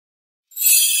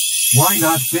Why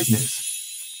not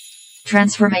fitness?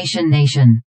 Transformation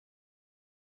Nation.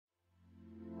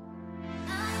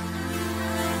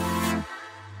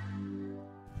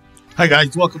 Hi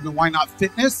guys, welcome to Why Not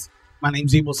Fitness. My name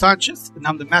is Abel Sanchez, and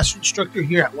I'm the master instructor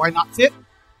here at Why Not Fit.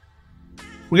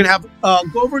 We're gonna have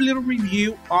go over a little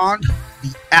review on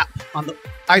the app, on the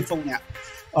iPhone app.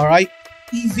 All right,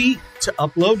 easy to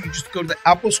upload. You just go to the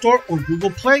Apple Store or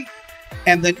Google Play,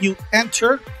 and then you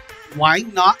enter Why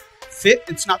Not Fit.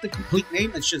 It's not the complete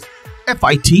name; it's just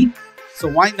FIT. So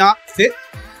Why Not Fit,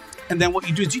 and then what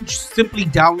you do is you just simply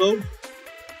download.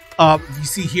 You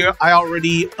see here, I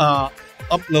already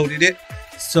uploaded it,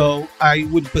 so I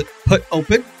would put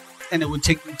open, and it would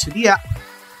take me to the app.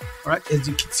 All right, as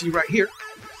you can see right here.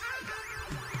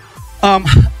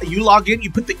 You log in,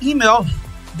 you put the email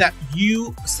that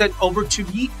you sent over to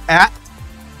me at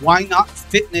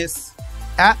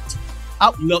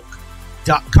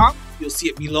whynotfitness@outlook.com. You'll see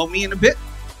it below me in a bit,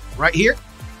 right here.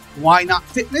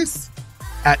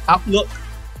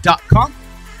 whynotfitness@outlook.com.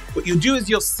 What you'll do is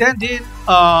you'll send in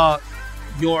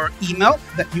your email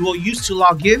that you will use to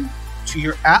log in to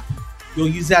your app. You'll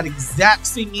use that exact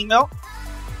same email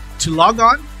to log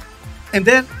on, and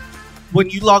then when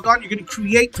you log on, you're going to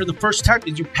create for the first time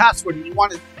is your password, and you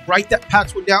want to write that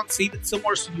password down, save it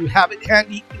somewhere so you have it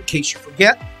handy in case you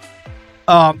forget.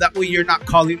 That way you're not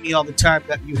calling me all the time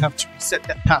that you have to reset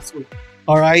that password.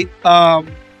 All right.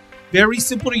 Very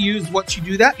simple to use. Once you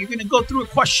do that, you're going to go through a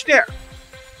questionnaire.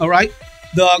 All right.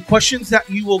 The questions that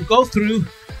you will go through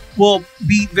will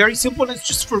be very simple. And it's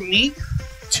just for me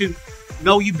to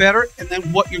know you better, and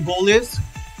then what your goal is.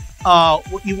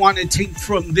 What you want to take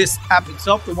from this app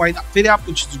itself, the Why Not Fit app,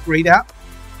 which is a great app.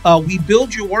 We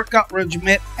build your workout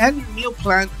regimen and your meal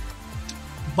plan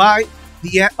by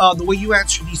the way you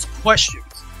answer these questions.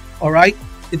 All right,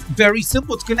 it's very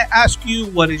simple. It's going to ask you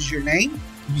what is your name.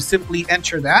 You simply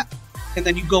enter that, and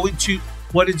then you go into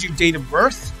what is your date of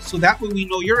birth. So that way we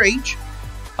know your age.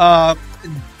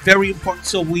 Very important,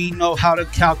 so we know how to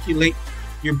calculate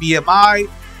your BMI,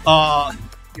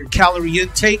 your calorie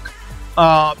intake.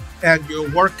 And your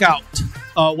workout,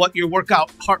 what your workout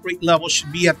heart rate level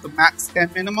should be at the max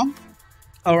and minimum.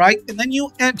 All right, and then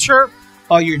you enter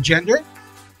your gender,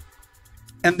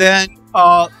 and then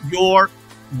your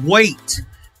weight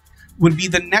would be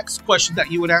the next question that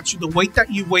you would answer. The weight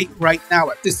that you weigh right now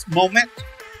at this moment,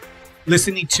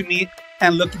 listening to me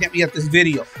and looking at me at this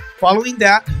video. Following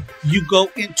that, you go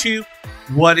into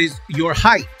what is your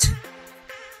height.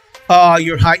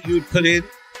 Your height you would put in.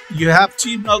 You have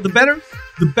to know the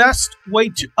best way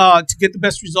to get the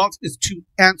best results is to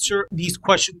answer these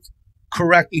questions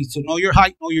correctly. So know your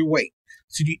height, know your weight.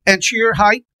 So you enter your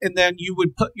height, and then you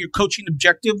would put your coaching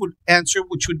objective would answer,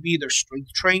 which would be either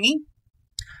strength training,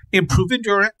 improve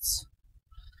endurance,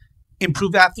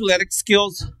 improve athletic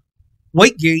skills,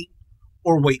 weight gain,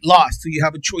 or weight loss. So you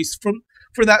have a choice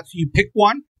for that. So you pick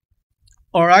one.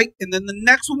 All right. And then the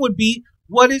next one would be,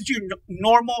 what is your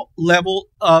normal level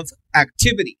of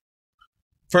activity?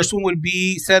 First one would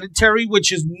be sedentary,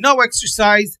 which is no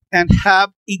exercise and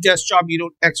have a desk job. You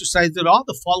don't exercise at all.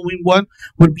 The following one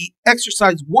would be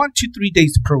exercise 1 to 3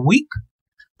 days per week.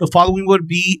 The following would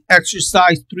be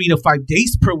exercise 3 to 5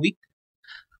 days per week.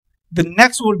 The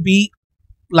next would be,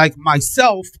 like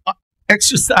myself,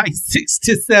 exercise 6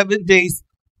 to 7 days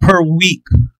per week.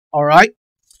 All right.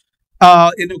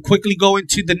 And we'll quickly go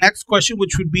into the next question,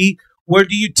 which would be, where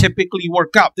do you typically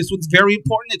work out? This one's very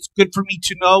important. It's good for me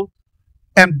to know.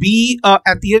 And B,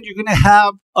 at the end, you're going to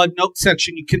have a note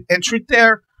section. You can enter it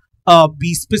there.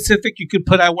 Be specific. You could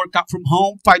put, I work out from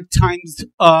home 5 times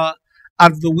out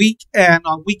of the week. And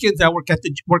on weekends, I work out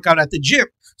at the gym.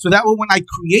 So that way, when I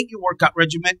create your workout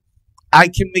regimen, I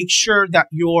can make sure that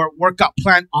your workout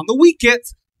plan on the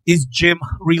weekends is gym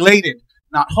related,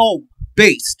 not home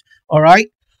based. All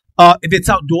right. If it's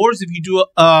outdoors, if you do,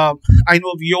 I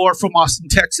know if you're from Austin,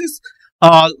 Texas,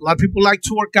 a lot of people like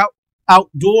to work out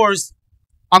outdoors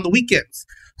on the weekends.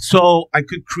 So I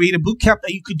could create a boot camp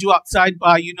that you could do outside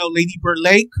by, Lady Bird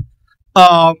Lake,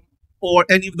 or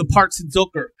any of the parks in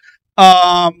Zilker.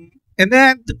 And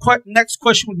then the next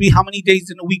question would be, how many days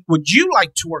in a week would you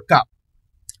like to work out?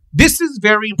 This is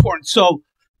very important. So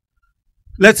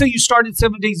let's say you started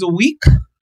 7 days a week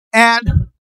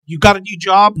and you got a new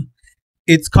job.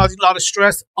 It's causing a lot of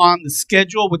stress on the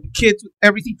schedule with the kids, with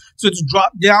everything. So it's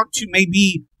dropped down to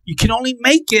maybe you can only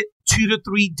make it 2 to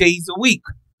 3 days a week.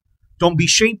 Don't be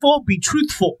shameful, be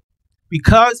truthful,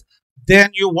 because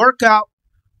then your workout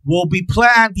will be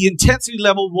planned, the intensity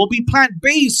level will be planned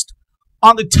based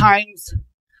on the times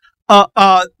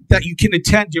that you can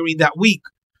attend during that week.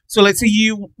 So let's say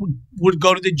you would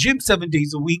go to the gym 7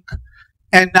 days a week,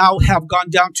 and now have gone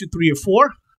down to 3 or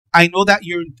 4. I know that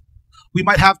we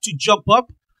might have to jump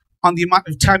up on the amount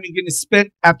of time you're going to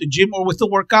spend at the gym or with the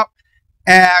workout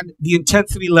and the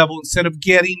intensity level. Instead of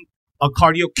getting a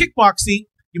cardio kickboxing,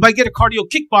 you might get a cardio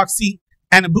kickboxing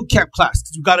and a boot camp class,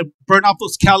 because you got to burn off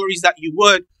those calories that you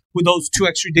would with those 2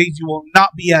 extra days you will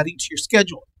not be adding to your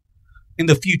schedule in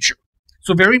the future.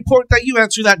 So very important that you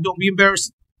answer that. Don't be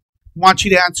embarrassed. I want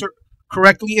you to answer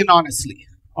correctly and honestly.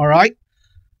 All right.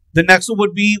 The next one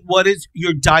would be, what is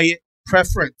your diet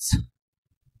preference?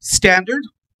 Standard,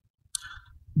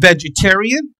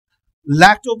 vegetarian,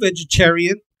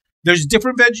 lacto-vegetarian. There's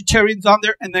different vegetarians on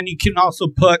there. And then you can also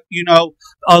put,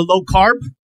 a low carb,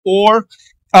 or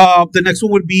the next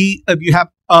one would be if you have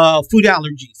food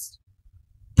allergies.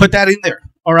 Put that in there.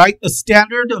 All right. A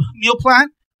standard meal plan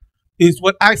is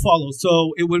what I follow.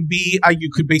 So it would be, you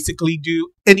could basically do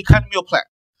any kind of meal plan.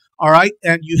 All right.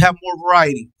 And you have more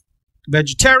variety.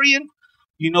 Vegetarian,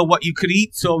 you know what you could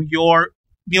eat. So your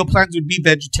meal plans would be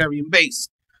vegetarian based.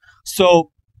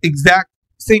 So exact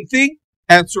same thing.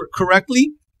 Answer it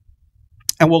correctly,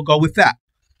 and we'll go with that.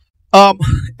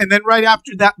 And then right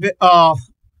after that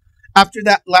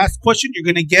last question, you're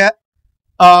going to get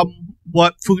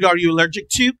what food are you allergic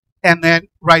to, and then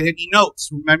write any notes.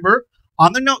 Remember,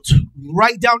 on the notes,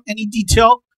 write down any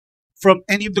detail from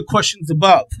any of the questions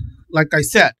above. Like I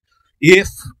said, if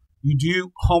you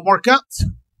do home workouts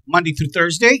Monday through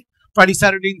Thursday, Friday,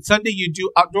 Saturday, and Sunday, you do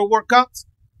outdoor workouts,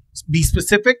 be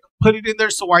specific, put it in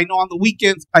there so I know on the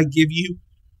weekends I give you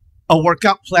a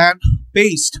workout plan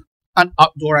based on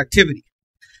outdoor activity.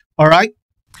 All right.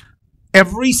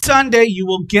 Every Sunday you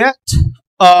will get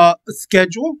a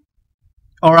schedule.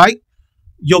 All right.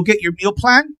 You'll get your meal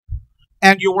plan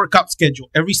and your workout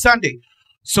schedule every Sunday.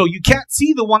 So you can't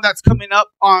see the one that's coming up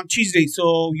on Tuesday.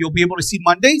 So you'll be able to see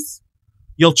Mondays.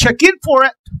 You'll check in for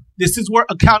it. This is where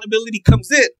accountability comes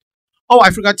in. Oh,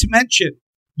 I forgot to mention,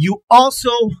 you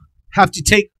also have to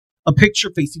take a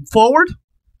picture facing forward,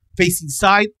 facing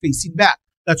side, facing back.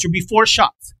 That's your before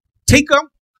shots. Take them.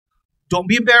 Don't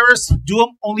be embarrassed. Do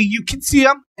them. Only you can see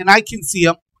them and I can see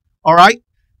them. All right.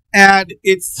 And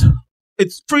it's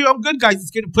for your own good, guys. It's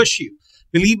going to push you.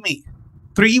 Believe me,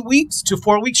 3 weeks to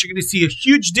 4 weeks, you're going to see a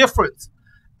huge difference.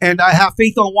 And I have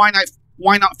faith on Why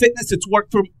Not Fitness. It's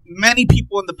worked for many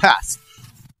people in the past.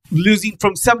 Losing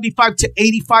from 75 to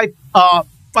 85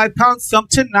 5 pounds, some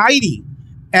to 90.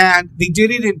 And they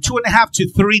did it in 2.5 to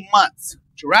 3 months.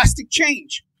 Drastic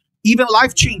change. Even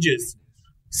life changes.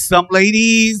 Some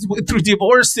ladies went through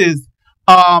divorces.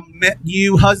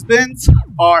 New husbands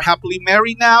are happily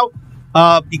married now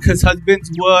because husbands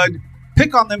would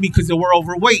pick on them because they were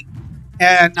overweight.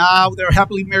 And now they're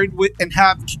happily married with and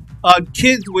have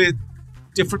kids with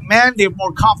different men. They're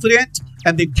more confident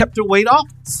and they've kept their weight off.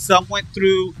 Some went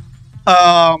through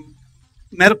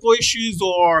medical issues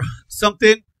or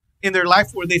something in their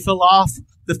life where they fell off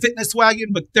the fitness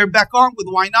wagon, but they're back on with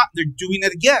Why Not. They're doing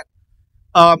it again.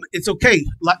 It's okay.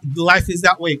 Life is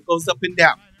that way. It goes up and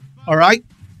down. All right.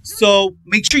 So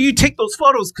make sure you take those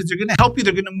photos because they're going to help you.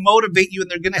 They're going to motivate you and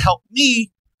they're going to help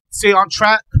me stay on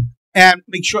track and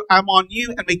make sure I'm on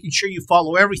you and making sure you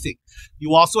follow everything.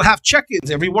 You also have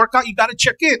check-ins. Every workout, you got to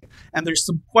check in. And there's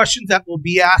some questions that will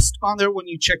be asked on there when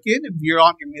you check in if you're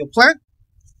on your meal plan.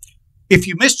 If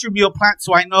you missed your meal plan,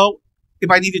 so I know if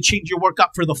I need to change your workout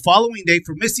for the following day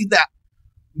for missing that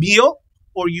meal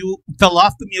or you fell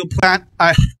off the meal plan,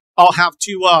 I'll have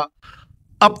to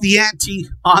up the ante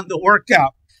on the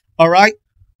workout. All right.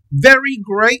 Very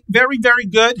great. Very, very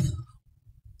good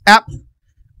app.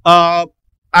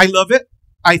 I love it.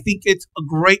 I think it's a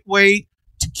great way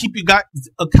to keep you guys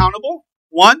accountable.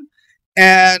 One,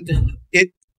 and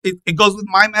it goes with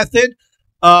my method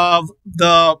of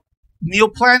the meal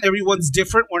plan. Everyone's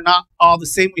different. We're not all the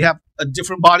same. We have a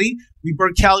different body. We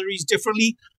burn calories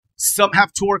differently. Some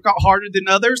have to work out harder than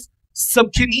others. Some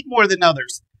can eat more than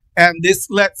others. And this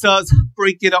lets us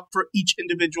break it up for each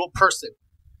individual person.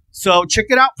 So check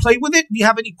it out. Play with it. If you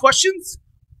have any questions,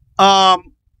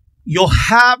 you'll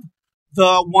have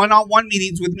the one-on-one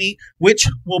meetings with me, which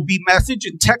will be message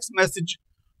and text message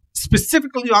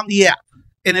specifically on the app.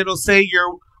 And it'll say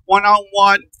your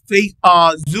one-on-one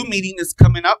Zoom meeting is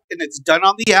coming up, and it's done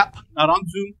on the app, not on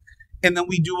Zoom. And then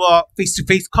we do a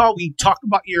face-to-face call. We talk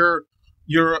about your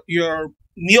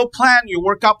meal plan, your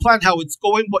workout plan, how it's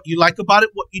going, what you like about it,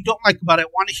 what you don't like about it. I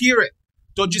want to hear it.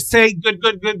 Don't just say good,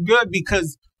 good, good, good,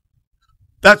 because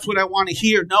that's what I want to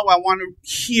hear. No, I want to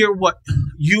hear what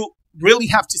you really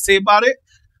have to say about it,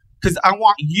 because I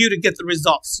want you to get the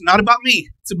results. It's not about me.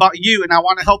 It's about you, and I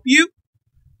want to help you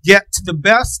get to the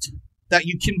best that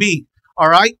you can be. All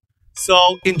right?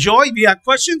 So enjoy. If you have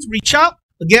questions, reach out.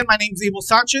 Again, my name is Abel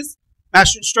Sanchez,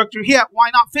 Master Instructor here at Why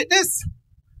Not Fitness.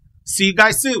 See you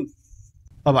guys soon.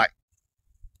 Bye-bye.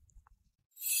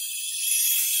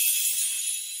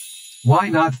 Why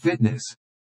Not Fitness?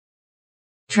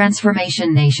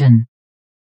 Transformation Nation.